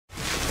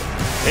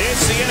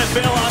It's the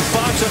NFL on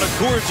Fox on a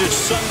gorgeous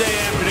Sunday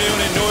afternoon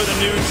in northern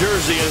New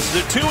Jersey as the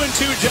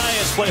 2-2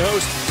 Giants play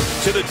host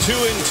to the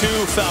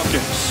 2-2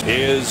 Falcons.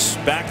 Is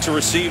back to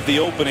receive the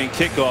opening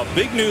kickoff.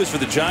 Big news for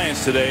the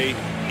Giants today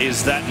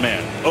is that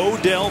man,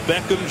 Odell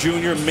Beckham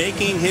Jr.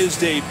 making his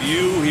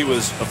debut. He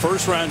was a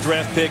first-round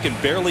draft pick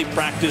and barely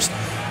practiced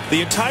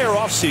the entire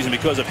offseason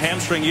because of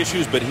hamstring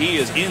issues, but he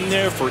is in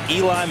there for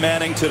Eli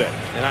Manning today.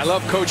 And I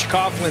love Coach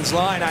Coughlin's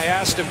line. I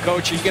asked him,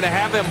 Coach, are you going to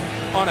have him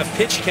on a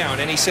pitch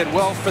count? And he said,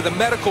 well, for the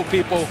medical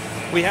people,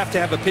 we have to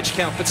have a pitch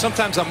count, but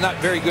sometimes I'm not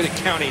very good at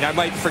counting. I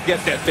might forget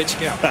that pitch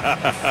count.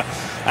 I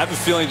have a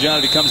feeling, John,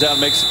 if he comes out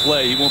and makes a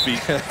play, he won't be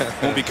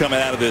coming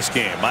out of this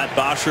game. Matt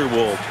Bosher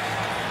will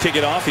kick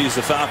it off. He's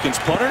the Falcons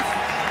punter.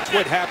 That's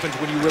what happens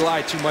when you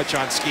rely too much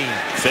on scheme.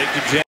 Fake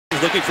to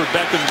James, looking for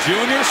Beckham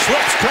Jr.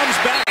 Slips, comes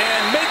back,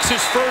 and makes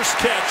his first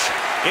catch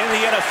in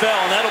the NFL,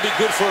 and that'll be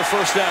good for a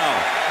first down.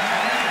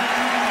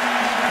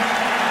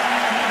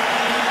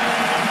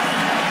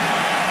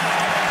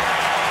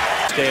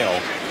 Stale,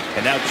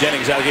 and now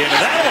Jennings out of the game,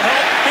 and that'll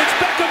help. It's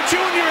Beckham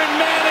Jr. and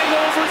Manning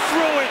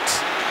overthrew it.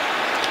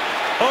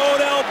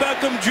 Odell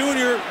Beckham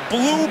Jr.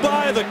 blew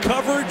by the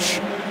coverage,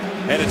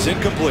 and it's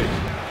incomplete.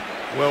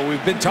 Well,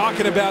 we've been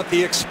talking about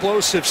the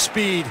explosive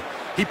speed.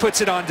 He puts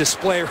it on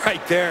display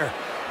right there.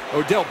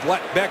 Odell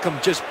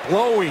Beckham just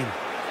blowing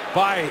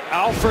by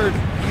Alford.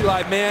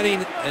 Eli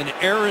Manning, an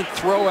errant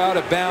throw out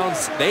of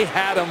bounds. They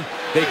had him.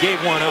 They gave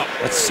one up.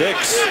 That's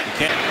 6. You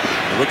can't.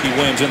 The rookie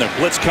Williams in there.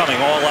 Blitz coming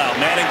all out.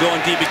 Manning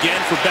going deep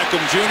again for Beckham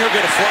Jr.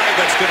 Get a flag.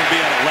 That's going to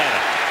be on Atlanta.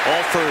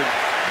 Alford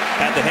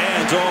had the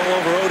hands all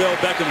over Odell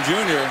Beckham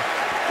Jr.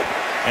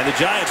 And the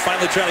Giants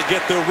finally trying to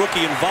get their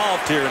rookie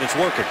involved here, and it's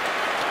working.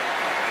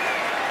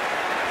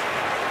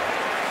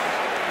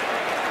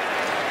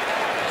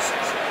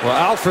 Well,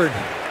 Alford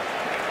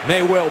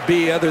may well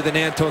be, other than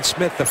Anton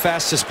Smith, the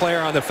fastest player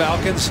on the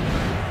Falcons,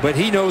 but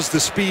he knows the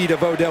speed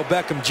of Odell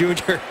Beckham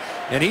Jr.,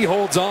 and he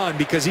holds on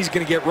because he's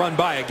going to get run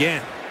by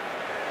again.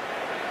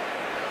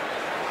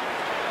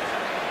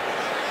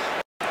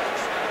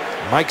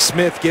 Mike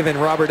Smith giving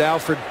Robert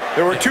Alford.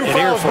 There were 2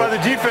 fouls by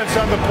the defense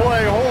on the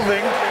play,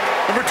 holding.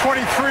 Number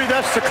 23,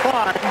 that's the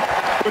climb,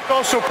 with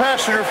also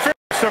pass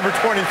interference, number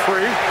 23.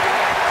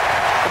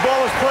 The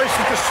ball was placed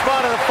at the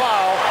spot of the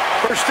foul.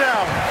 First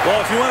down. Well,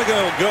 if you want to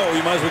go,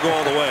 you might as well go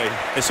all the way.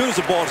 As soon as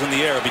the ball's in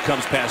the air, it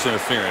becomes pass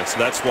interference.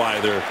 That's why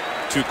there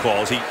are 2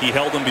 calls. He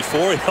held them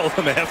before, he held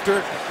them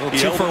after. He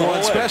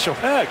 2-for-1 special.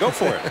 Yeah, go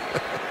for it.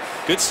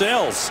 Good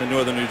sales in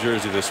northern New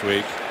Jersey this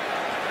week.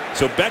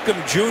 So Beckham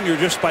Jr.,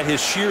 just by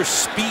his sheer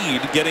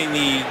speed, getting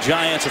the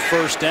Giants a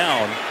first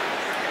down.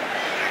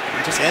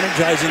 Just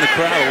energizing the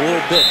crowd a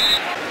little bit.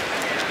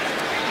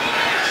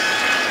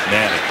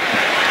 Manning.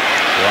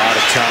 A lot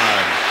of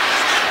time.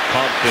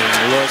 Pumping,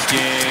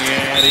 looking,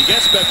 and he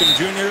gets Beckham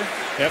Jr.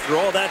 after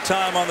all that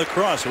time on the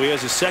cross. So he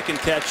has his second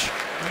catch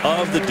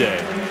of the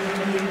day.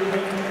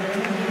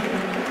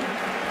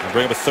 We'll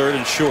bring up a 3rd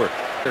and short.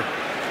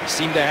 He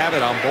seemed to have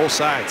it on both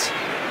sides.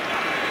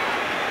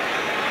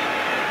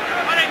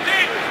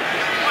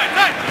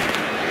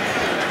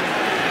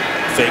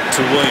 Fake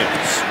to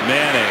Williams.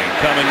 Manning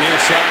coming near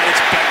side.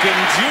 It's Beckham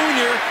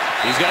Jr.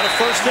 He's got a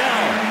first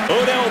down.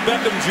 Odell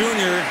Beckham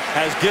Jr.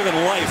 has given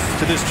life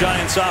to this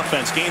Giants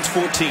offense. Gains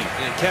 14.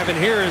 And Kevin,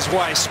 here is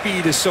why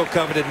speed is so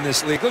coveted in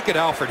this league. Look at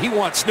Alford. He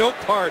wants no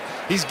part.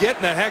 He's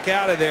getting the heck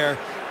out of there.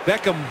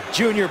 Beckham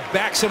Jr.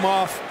 backs him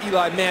off.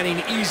 Eli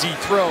Manning, easy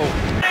throw.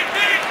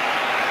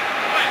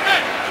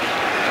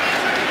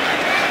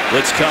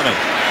 Blitz coming.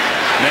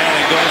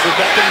 Manning going for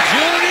Beckham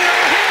Jr.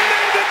 He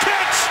made the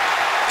catch.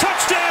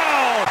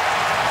 Touchdown.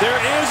 There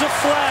is a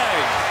flag.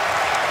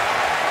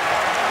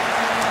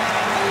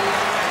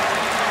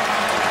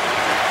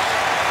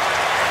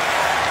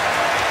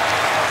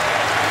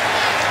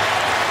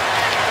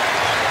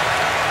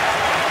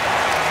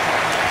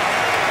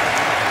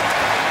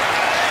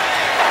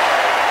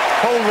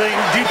 Holding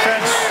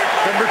defense,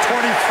 number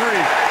 23.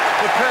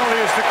 The penalty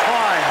is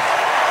declined.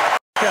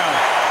 Down.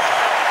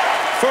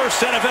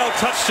 First NFL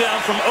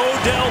touchdown from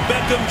Odell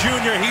Beckham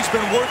Jr. He's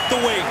been worth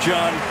the wait,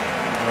 John.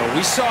 Well,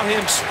 we saw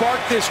him spark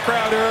this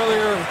crowd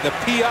earlier. The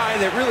PI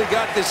that really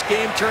got this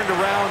game turned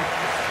around.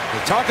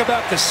 They talk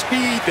about the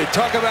speed. They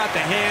talk about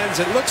the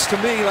hands. It looks to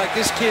me like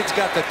this kid's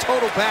got the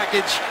total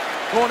package,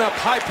 going up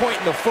high point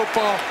in the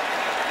football.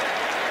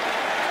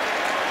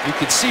 You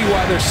can see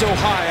why they're so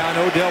high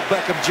on Odell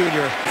Beckham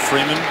Jr.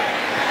 Freeman.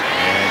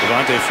 And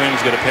Devontae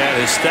Freeman's going to pad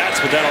his stats,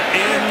 but that'll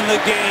end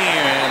the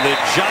game. And the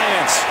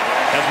Giants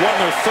have won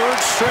their 3rd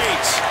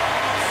straight,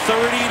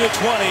 30-20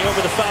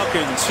 over the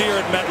Falcons here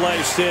at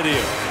MetLife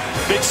Stadium.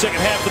 Big second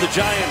half for the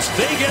Giants.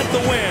 They get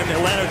the win.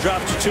 Atlanta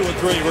drops to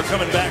 2-3. We're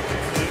coming back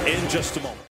in just a moment.